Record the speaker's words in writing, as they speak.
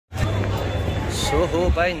Soho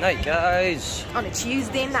by night, guys. On a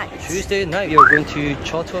Tuesday night. Tuesday night, we are going to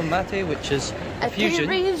CHOTTO MATTE, which is a fusion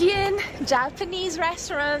Peruvian Japanese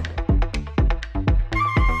restaurant.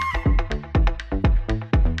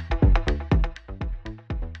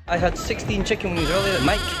 I had 16 chicken wings earlier that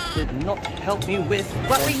Mike did not help me with.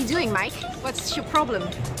 What were you doing, Mike? What's your problem?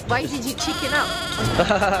 Why did you chicken out?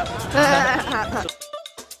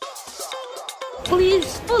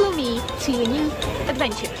 Please follow me to a new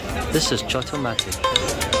adventure. This is CHOTTO MATTE.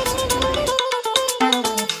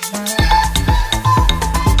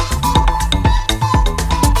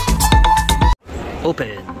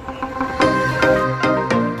 Open.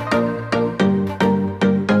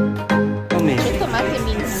 CHOTTO MATTE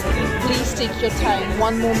means please take your time.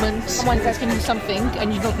 One moment, someone's asking you something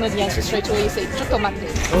and you don't know the answer straight away, you say CHOTTO MATTE.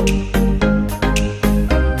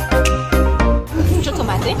 CHOTTO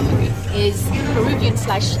MATTE is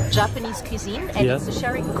Peruvian/Japanese cuisine, and it's a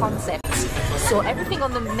sharing concept. So everything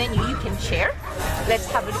on the menu you can share. Let's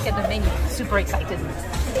have a look at the menu. Super excited.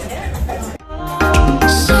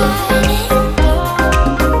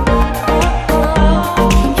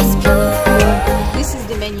 This is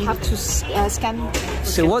the menu. You have to scan.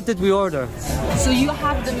 So what did we order? So you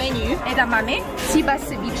have the menu: edamame, sea bass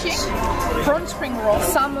ceviche, prawn spring roll,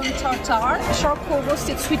 salmon tartare, charcoal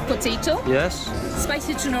roasted sweet potato, Yes.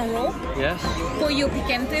 spicy tuna roll, Yes. pollo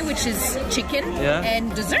picante, which is chicken,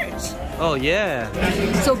 and dessert. Oh yeah.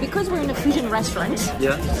 So because we're in a fusion restaurant,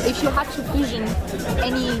 if you had to fusion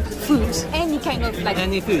any food, any kind of like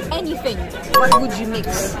anything, what would you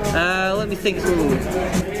mix? Let me think. Ooh.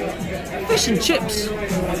 Fish and chips.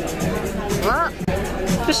 What?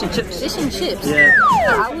 Fish and chips. Fish and chips? Yeah.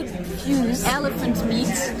 I would fuse elephant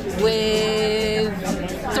meat with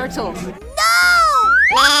turtle. No!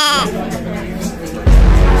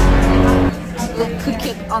 We'll cook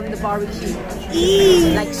it on the barbecue.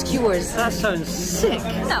 Like skewers. That sounds sick.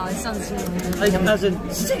 No, it sounds like as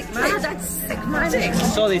in sick, man. Ah, that's sick, man. Sick.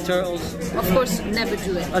 Sorry, turtles. Of course, never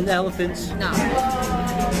do it. And elephants. No.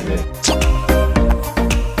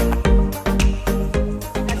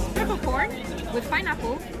 That's peppercorn with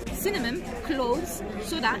pineapple, cinnamon, cloves,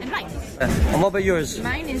 soda, and lime. And what about yours?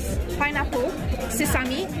 Mine is pineapple,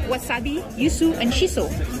 sesame, wasabi, yuzu, and shiso.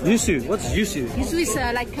 Yuzu? What's yuzu? Yuzu is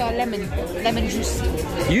like lemon juice.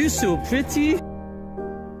 Yuzu, pretty.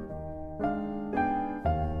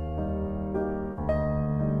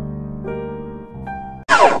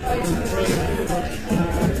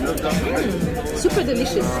 Super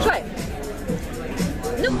delicious. Try it.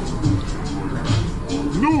 No.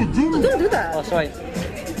 No, don't do that. Oh, sorry.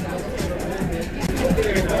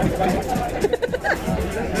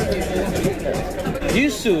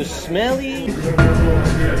 Yuzu, smelly.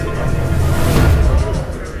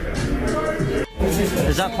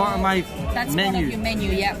 Is that part of my That's menu? part of your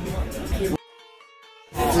menu, yeah.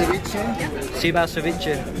 Ceviche? Sea bass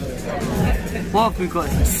ceviche. What have we got?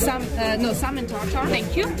 No, salmon tartare,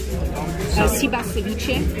 thank you. Sea bass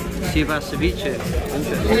ceviche. Sea bass ceviche.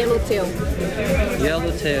 Yellowtail.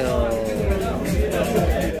 Yellowtail.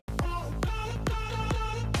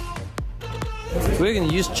 We're going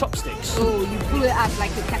to use chopsticks. Oh, you pull it out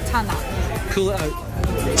like a katana. Pull it out.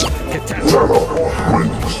 Katana.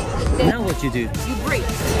 Now what do you do? You break.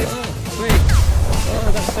 Oh, break.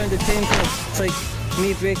 Oh, that sounded painful. It's like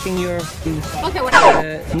me breaking your... Okay,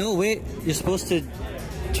 whatever. No, wait. You're supposed to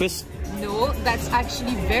twist. No, that's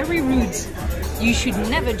actually very rude. You should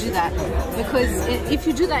never do that, because if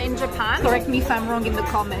you do that in Japan, correct me if I'm wrong in the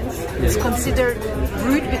comments, it's considered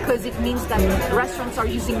rude because it means that restaurants are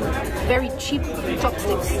using very cheap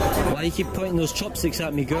chopsticks. Why do you keep pointing those chopsticks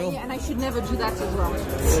at me, girl? Yeah, and I should never do that as well.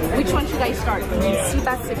 Which one should I start? Sea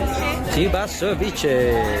bass ceviche? Sea bass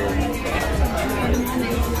ceviche.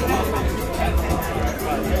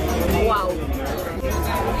 Wow.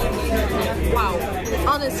 Wow.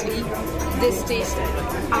 Honestly, this tastes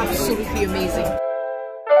absolutely amazing.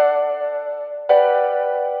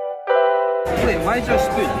 Wait, why is there a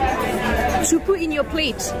spoon? To put in your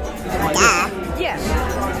plate. Yeah.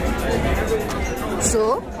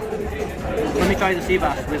 So? Let me try the sea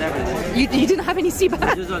bass with everything. You didn't have any sea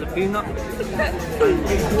bass? This is the peanut.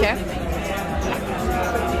 Okay.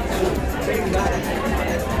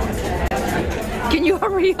 Can you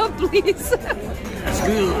hurry up, please? That's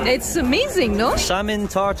good. It's amazing, no? Salmon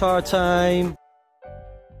tartare time.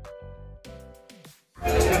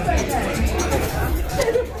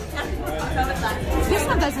 This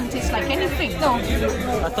one doesn't taste like anything. No.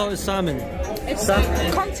 I thought it was salmon. It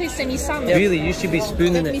can't taste any salmon. Really, you should be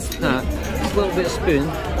spooning Let me it. spoon. Just a little bit of spoon.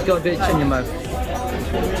 Got a bit in your mouth.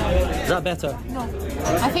 Is that better? No.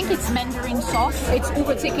 I think it's Mandarin sauce. It's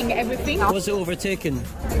overtaking everything. What's it overtaking?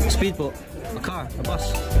 A speedboat? A car? A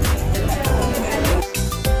bus?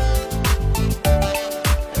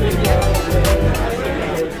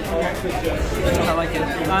 I like it.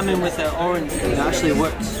 Ramen with the orange. It actually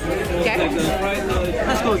works. Okay.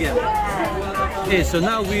 Let's go again. Okay, so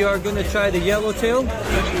now we are going to try the yellowtail.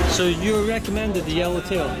 So you recommended the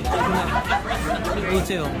yellowtail.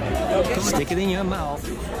 Yellowtail. Come on, stick it in your mouth.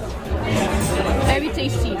 Very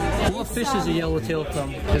tasty. What fish is a yellowtail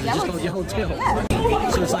from? Is it just called yellowtail? Yeah.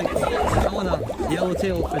 So it's like, I want a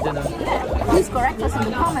yellowtail for dinner. Please correct us in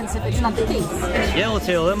the comments if it's not the case.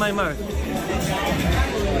 Yellowtail in my mouth.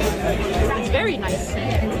 It's very nice.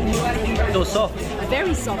 So soft.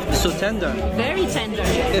 Very soft. So tender. Very tender.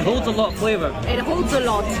 It holds a lot of flavour. It holds a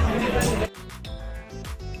lot.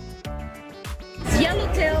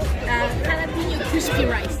 Yellowtail jalapeno crispy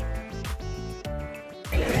rice.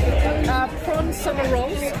 Prawn summer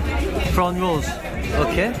rolls. Prawn rolls.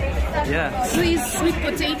 Okay. Yeah. This is sweet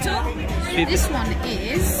potato. Sweet. This one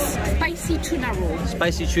is spicy tuna roll.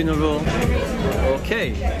 Spicy tuna roll.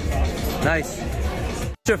 Okay. Nice.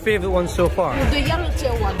 What's your favourite one so far? The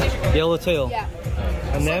yellowtail one. Yellowtail. Yeah.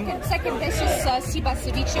 And then? Second dish is sea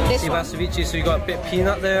ceviche. This Sea one. ceviche, so you got a bit of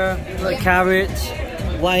peanut there, like carrot,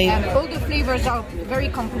 lime. And all the flavors are very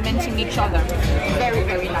complementing each other. Very,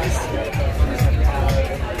 very nice.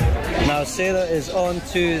 Now Sarah is on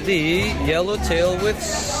to the yellowtail with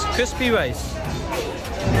crispy rice.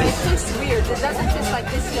 It tastes weird. It doesn't taste like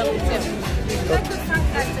this yellowtail. I like the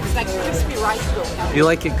fact that it's like crispy rice though. You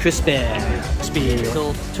like it crispy? Crispy.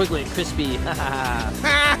 Little twiggly, crispy.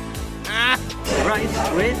 Rice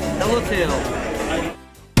with yellowtail.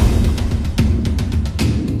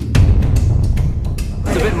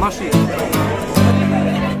 It's a bit mushy.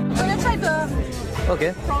 I'm gonna try the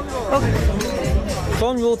Okay. prawn roll. Okay.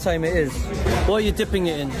 Prawn roll time it is. What are you dipping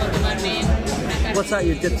it in? What's that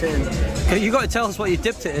you dipped it in? Okay, you got to tell us what you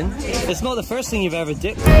dipped it in. It's not the first thing you've ever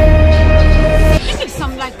dipped. I think it's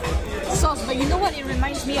some like sauce, but you know what it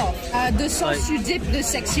reminds me of? The sauce you dip the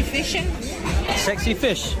sexy fish in. Sexy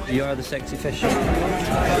fish. You are the sexy fish.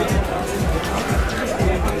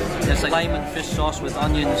 It's like lime and fish sauce with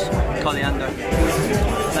onions, coriander.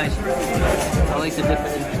 Nice. I like to dip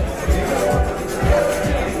it in.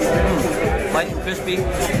 Light and crispy.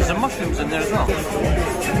 There's some mushrooms in there as well.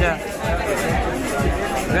 Yeah.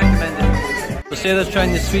 Recommend it. So Sarah's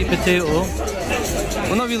trying the sweet potato.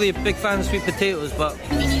 We're not really a big fan of sweet potatoes, but...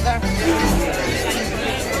 Me neither.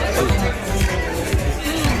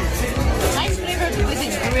 Nice flavor because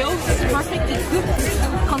it's grilled. It's perfectly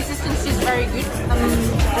cooked. Consistency is very good.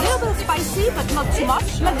 A little bit spicy, but not too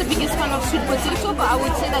much. Not the biggest fan of sweet potato, but I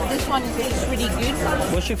would say that this one is really good.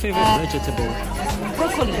 What's your favourite vegetable?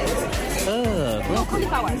 Broccoli. Broccoli.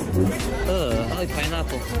 Power. I like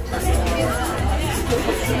pineapple.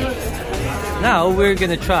 Now we're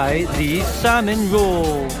gonna try the salmon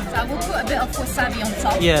roll. So I will put a bit of wasabi on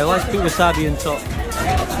top. Yeah, let's put wasabi on top.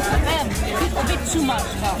 A bit too much.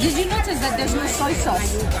 Did you notice that there's no soy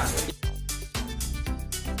sauce?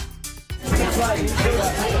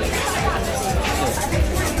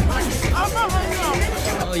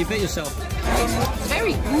 Oh, you bit yourself. It's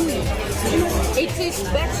very gooey. It tastes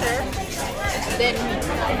better than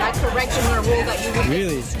like a regular roll that you would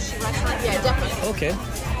Really? get at a sushi restaurant. Yeah, definitely. Okay.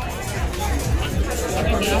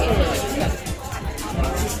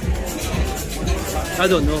 I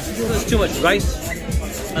don't know. There's too much rice.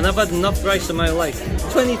 And I've had enough rice in my life.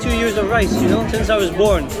 22 years of rice, you know, since I was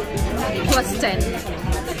born. Plus 10.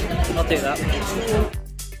 I'll take that.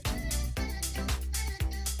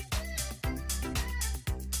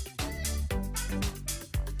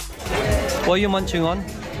 What are you munching on?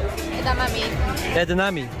 Edamame.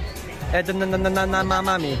 Edamame.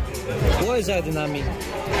 Edamame. What is edamame?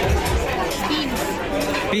 Beans.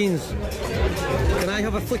 Beans. Can I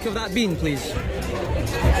have a flick of that bean, please?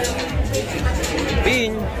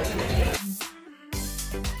 Bean.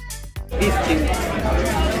 Beef cheek.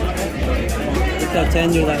 Look how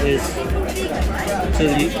tender that is. So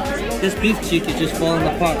this beef cheek is just falling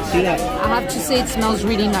apart. See that? I have to say it smells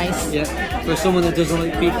really nice. Yeah. For someone that doesn't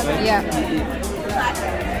like beef, right? Yeah.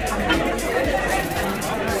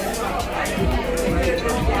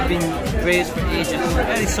 Been raised for ages.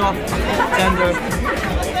 Very soft, tender.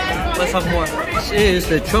 Let's have more. This is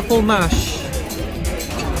the truffle mash.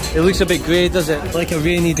 It looks a bit grey, does it? Like a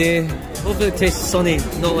rainy day. Hopefully it tastes sunny,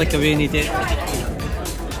 not like a rainy day.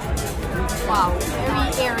 Wow.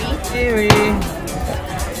 Very airy. Airy.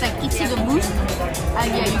 It's like eating a mousse.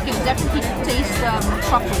 And yeah, you can definitely taste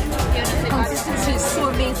truffle. The consistency is so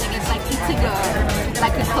amazing. It's like eating a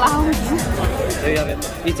like a cloud. There you have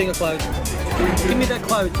it. Eating a cloud. Give me that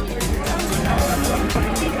cloud.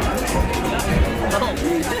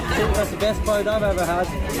 Oh, that's the best cloud I've ever had.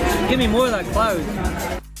 Give me more of that cloud.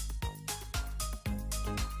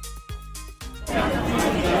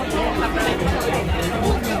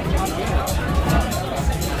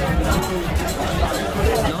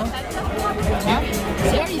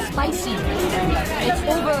 Very spicy. It's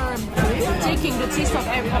overtaking the taste of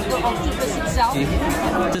octopus itself. It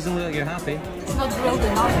doesn't look like you're happy. It's not grilled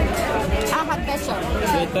enough. I had better. You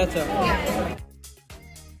had better. Yeah.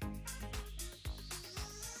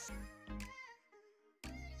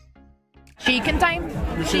 Chicken time.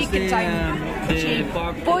 This Chicken is time. the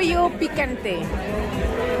barbecue. Pollo picante.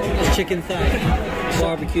 It's chicken thigh,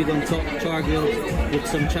 barbecued on top, char grilled with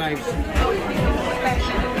some chives.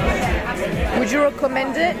 Would you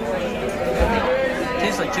recommend it?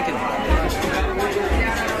 Tastes like chicken.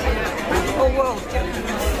 Oh wow!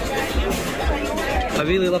 I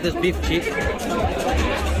really love this beef cheek.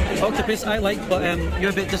 Octopus I like, but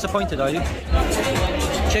you're a bit disappointed, are you?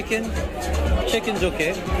 Chicken's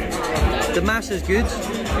okay. The mash is good.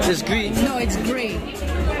 It's green. No, it's grey.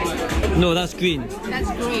 No, that's green. That's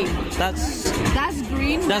grey. That's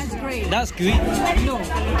green. That's grey. That's green. No.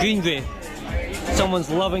 Green grey. Someone's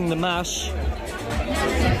loving the mash.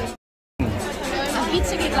 I'm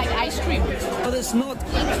eating it like ice cream. But it's not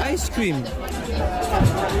ice cream.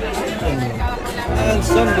 And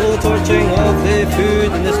some blowtorching of the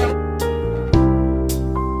food in this.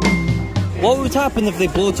 What would happen if they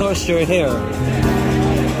blowtorched your hair?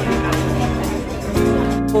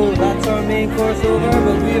 Oh, that's our main course over,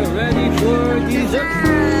 but we are ready for dessert.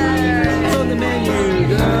 What's on the menu,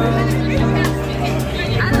 girl?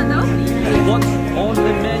 I don't know. What's on the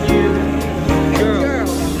menu, girl?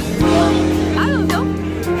 I don't know.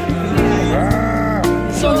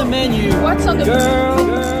 What's on the menu? What's on the girl?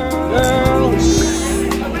 I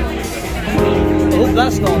hope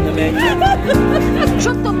that's not on the menu.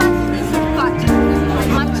 CHOTTO MATTE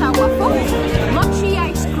matcha waffle, mochi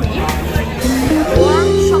ice cream, warm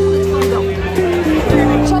chocolate fondant,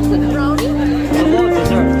 chocolate brownie,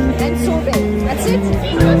 and sorbet. That's it.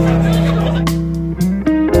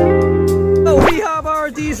 Oh, we have our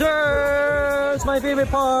desserts! My favorite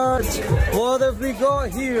part! What have we got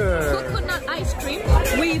here? Coconut ice cream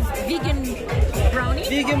with vegan brownie.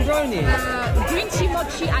 Vegan brownie. Green tea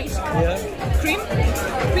mochi ice cream. Yeah. Green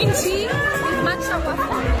tea with matcha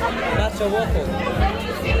waffle. Matcha waffle.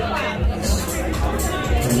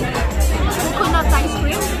 Coconut ice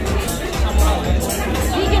cream.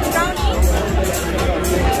 Vegan brownie.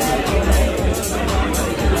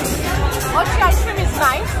 Mochi ice cream is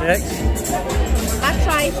nice. Next.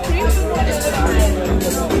 Matcha ice cream.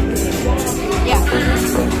 Yeah,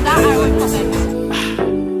 that I recommend.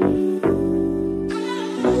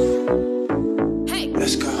 Hey,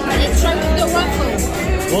 let's go. Let's try with the waffle.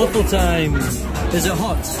 Waffle time. Is it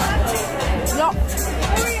hot? No.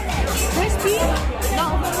 Crispy,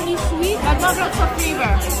 not overly sweet, but not lots of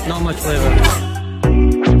flavor. Not much flavor.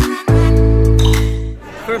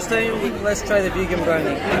 First time, let's try the vegan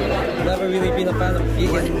brownie. Never really been a fan of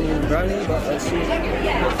vegan brownie, but let's see.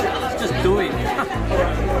 It's just doughy.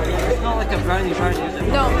 It's not like a brownie, is it?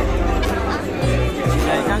 No.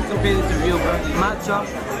 Yeah, you can't compare it to real brownie. Matcha,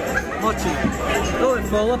 mochi. Oh, it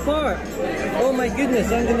fell apart. Oh my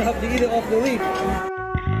goodness, I'm going to have to eat it off the leaf.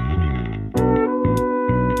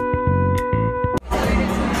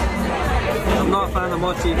 I'm not a fan of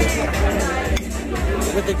mochi.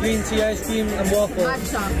 With the green tea ice cream and waffle.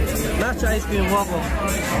 Matcha ice cream and waffle.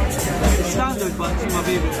 It's standard, but it's my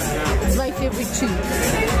favourite. It's my favorite too.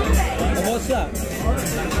 And what's that?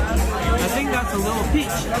 I think that's a little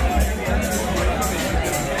peach.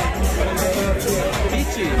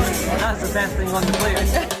 Peachy. That's the best thing on the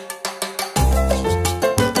plate.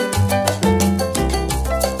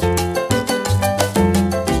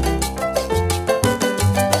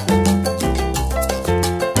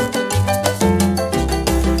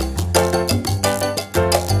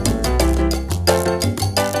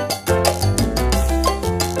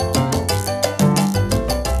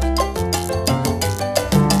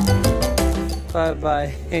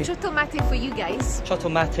 Bye. CHOTTO MATTE for you guys. CHOTTO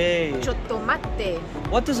MATTE. CHOTTO MATTE.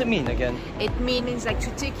 What does it mean again? It means like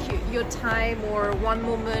to take your time or one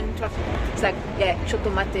moment. It's like, yeah,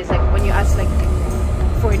 CHOTTO MATTE is like when you ask like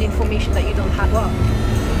for an information that you don't have.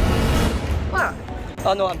 Well,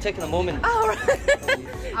 Oh no, I'm taking a moment. Oh, right.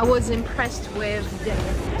 I was impressed with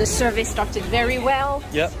the service. Started very well.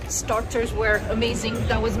 Yep. Starters were amazing.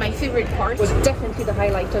 That was my favorite part. Was definitely the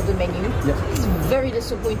highlight of the menu. Yep. I was very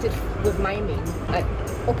disappointed with my main.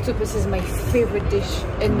 Octopus is my favorite dish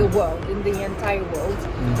in the world, in the entire world.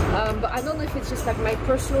 But I don't know if it's just like my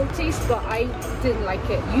personal taste, but I didn't like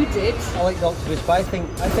it. You did. I like the octopus, but I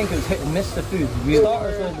think it was hit and miss the food.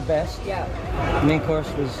 Starters were the best. Yeah. The main course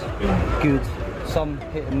was good. Some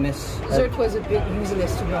hit and miss. Dessert was a bit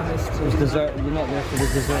useless, to be honest. It was dessert. You're not there for the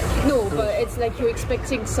dessert. No, but it's like you're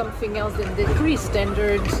expecting something else than the pretty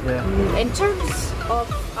standard. Yeah. In terms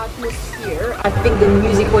of atmosphere, I think the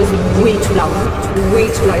music was way too loud. Way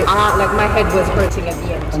too loud. Like my head was hurting at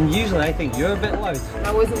the end. And usually I think you're a bit loud.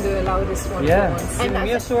 I wasn't the loudest one. Yeah. And Giving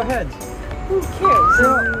me a sore head. who cares?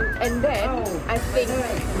 And then I think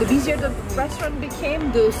the busier the restaurant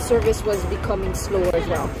became, the service was becoming slower as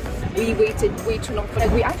well. We waited way too long.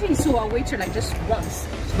 Like we actually saw our waiter like just once.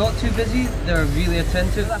 It's not too busy, they're really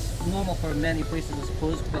attentive. That's normal for many places I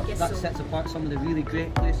suppose, but that sets apart some of the really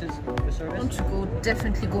great places for service. Want to go,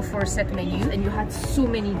 definitely go for a set menu, and you had so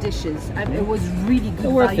many dishes. It was really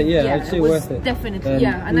good Worth value. it, yeah, I'd say worth it. Definitely,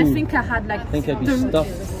 yeah. And I think I had like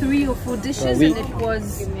 3 or 4 dishes, and it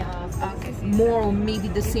was more or maybe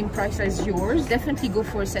the same price as yours. Definitely go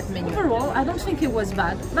for a set menu. Overall, I don't think it was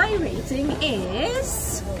bad. My rating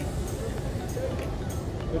is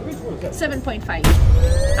 7.5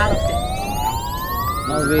 out of 10.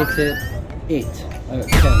 I'll rate it 8 out of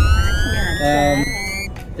 10.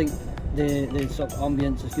 I think the sort of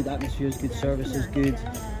ambience is good, atmosphere is good, service is good,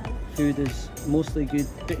 food is mostly good,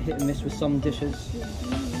 bit hit and miss with some dishes.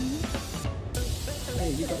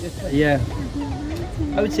 Yeah,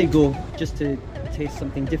 I would say go just to taste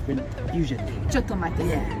something different, fusion. CHOTTO MATTE.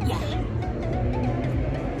 Yeah.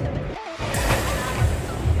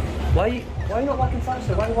 Why are you not walking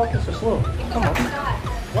faster? Why are you walking so slow? Come on.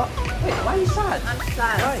 What? Wait, why are you sad? I'm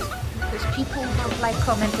sad. Why? Because people don't like,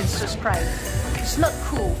 comment, and subscribe. It's not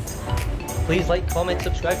cool. Please like, comment,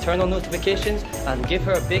 subscribe, turn on notifications, and give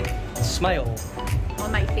her a big smile.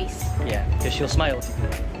 On my face. Yeah, because she'll smile.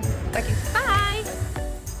 Okay. Bye.